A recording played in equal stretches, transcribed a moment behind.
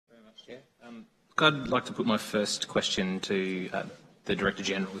Chair. I'd like to put my first question to the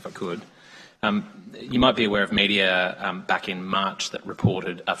Director-General, if I could. You might be aware of media back in March that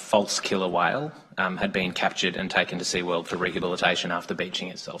reported a false killer whale had been captured and taken to SeaWorld for rehabilitation after beaching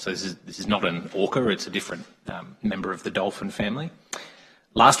itself. So this is not an orca, it's a different member of the dolphin family.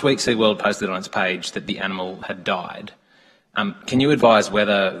 Last week, SeaWorld posted on its page that the animal had died. Can you advise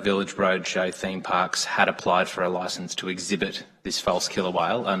whether Village Roadshow theme parks had applied for a licence to exhibit this false killer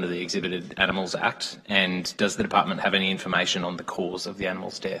whale under the Exhibited Animals Act? And does the department have any information on the cause of the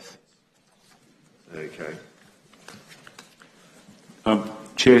animal's death? Okay.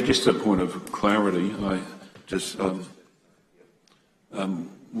 Chair, just a point of clarity.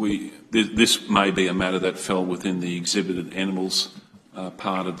 This may be a matter that fell within the exhibited animals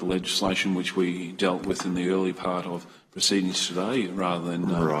part of the legislation, which we dealt with in the early part of proceedings today, rather than.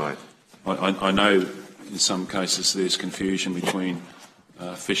 Right. I know in some cases there's confusion between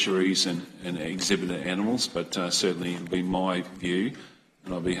fisheries and exhibited animals, but certainly it would be my view,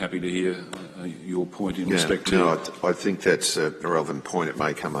 and I'll be happy to hear your point in respect to. No, I think that's a relevant point. It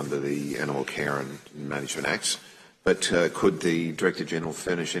may come under the Animal Care and Management Acts, but could the Director-General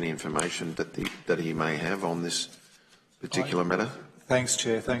furnish any information that he may have on this particular matter? Thanks,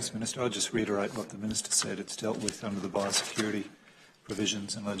 Chair. Thanks, Minister. I'll just reiterate what the Minister said. It's dealt with under the biosecurity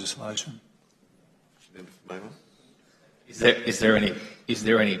provisions and legislation. Is there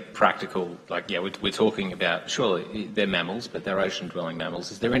any practical, we're talking about, surely they're mammals, but they're ocean-dwelling mammals.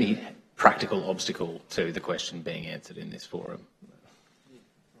 Is there any practical obstacle to the question being answered in this forum?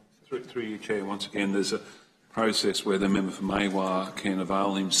 Through you, Chair, once again, there's a process where the member for Maiwar can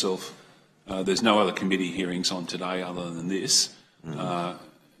avail himself. There's no other committee hearings on today other than this. The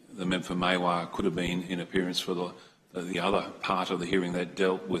member for Maiwar could have been in appearance for the other part of the hearing that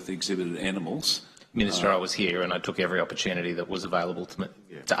dealt with exhibited animals. Minister, I was here and I took every opportunity that was available to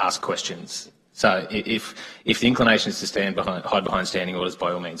ask questions. So if the inclination is to hide behind standing orders,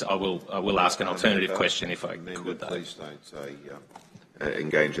 by all means, I will ask an alternative question if I could. Please don't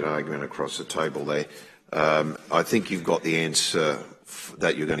engage in argument across the table there. I think you've got the answer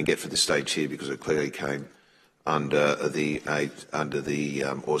that you're going to get for this stage here, because it clearly came under the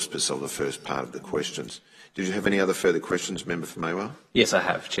auspice of the first part of the questions. Did you have any other further questions, Member for Maiwar? Yes, I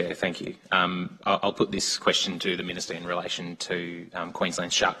have, Chair. Thank you. I'll put this question to the Minister in relation to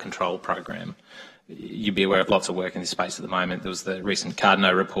Queensland Shark Control Program. You'd be aware of lots of work in this space at the moment. There was the recent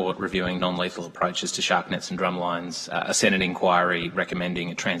Cardno report reviewing non-lethal approaches to shark nets and drumlines, a Senate inquiry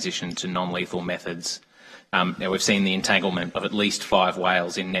recommending a transition to non-lethal methods. Now, we've seen the entanglement of at least 5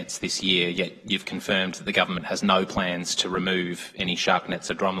 whales in nets this year, yet you've confirmed that the government has no plans to remove any shark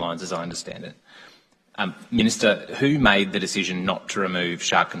nets or drumlines, as I understand it. Minister, who made the decision not to remove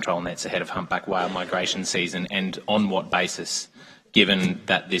shark control nets ahead of humpback whale migration season, and on what basis, given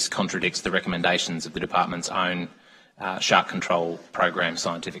that this contradicts the recommendations of the department's own Shark Control Program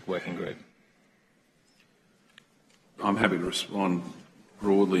scientific working group? I'm happy to respond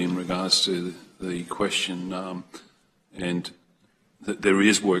broadly in regards to the question, and that there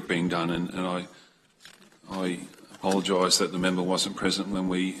is work being done, and I apologise that the member wasn't present when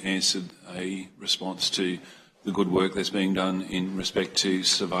we answered a response to the good work that's being done in respect to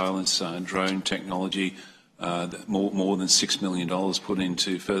surveillance, drone technology, more than $6 million put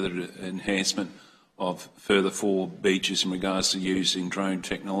into further enhancement of further 4 beaches in regards to using drone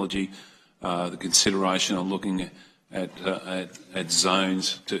technology, the consideration of looking at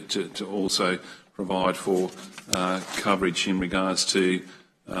zones to also provide for coverage in regards to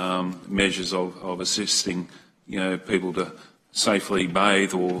measures of assisting people to safely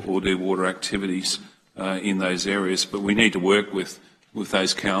bathe or do water activities in those areas. But we need to work with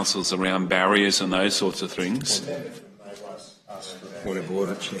those councils around barriers and those sorts of things. Point of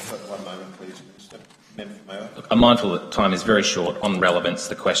order, Chair. 1 moment, please, Minister. I'm mindful that time is very short. On relevance,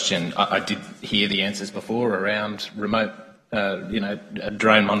 the question, I did hear the answers before around remote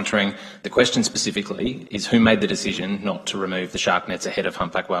drone monitoring. The question specifically is who made the decision not to remove the shark nets ahead of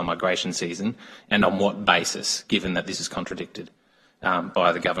humpback whale migration season, and on what basis, given that this is contradicted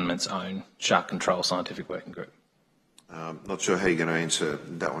by the government's own Shark Control Scientific Working Group? Not sure how you're going to answer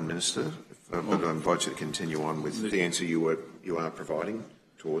that one, Minister, but I invite you to continue on with the answer you are providing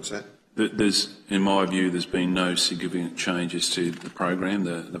towards that. In my view, there's been no significant changes to the program.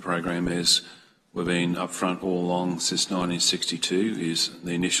 The program, as we've been upfront all along since 1962, is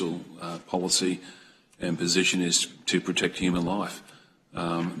the initial policy and position is to protect human life.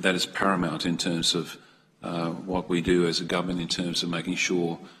 That is paramount in terms of what we do as a government in terms of making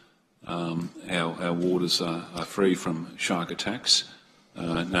sure our waters are free from shark attacks.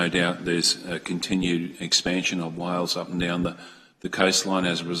 No doubt there's a continued expansion of whales up and down the coastline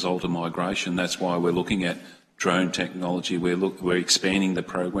as a result of migration. That's why we're looking at drone technology. We're expanding the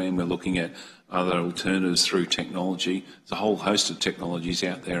program. We're looking at other alternatives through technology. There's a whole host of technologies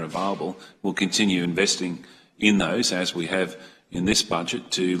out there available. We'll continue investing in those, as we have in this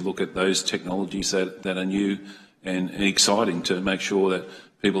budget, to look at those technologies that are new and exciting, to make sure that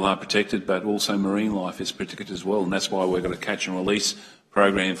people are protected, but also marine life is protected as well. And that's why we've got a catch and release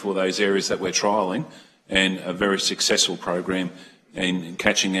program for those areas that we're trialling, and a very successful program in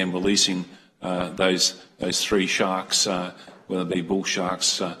catching and releasing those three sharks, whether it be bull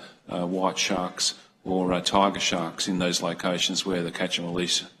sharks, white sharks or tiger sharks, in those locations where the catch and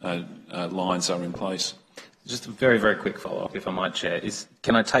release lines are in place. Just a very, very quick follow-up, if I might, Chair.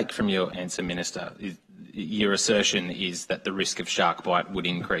 Can I take from your answer, Minister, your assertion is that the risk of shark bite would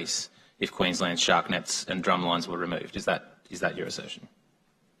increase if Queensland shark nets and drumlines were removed? Is that your assertion?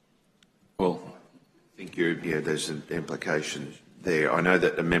 Well, I think there's an implication there. I know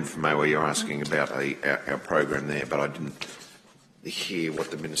that the member from Envoy, you're asking about our program there, but I didn't hear what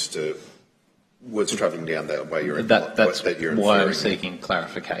the minister was travelling down that way. That's why I'm seeking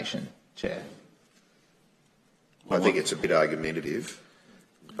clarification, Chair. I think it's a bit argumentative,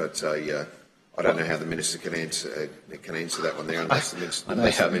 but I don't know how the minister can answer that one there, unless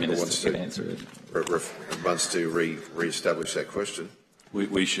the member wants to re-establish that question.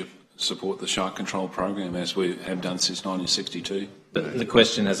 We should support the Shark Control Program, as we have done since 1962. But the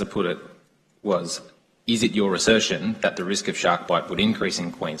question, as I put it, was, is it your assertion that the risk of shark bite would increase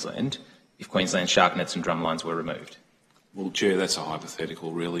in Queensland if Queensland shark nets and drumlines were removed? Well, Chair, that's a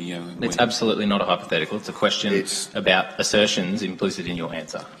hypothetical, really. It's absolutely not a hypothetical. It's a question about assertions implicit in your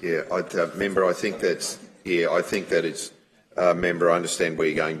answer. Yeah, member, I think that it's member. I understand where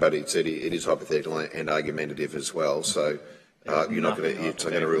you're going, but it is hypothetical and argumentative as well. So you're not going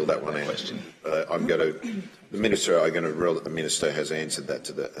to rule that one out. I'm going to rule that the minister has answered that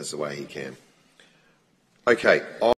as the way he can. Okay.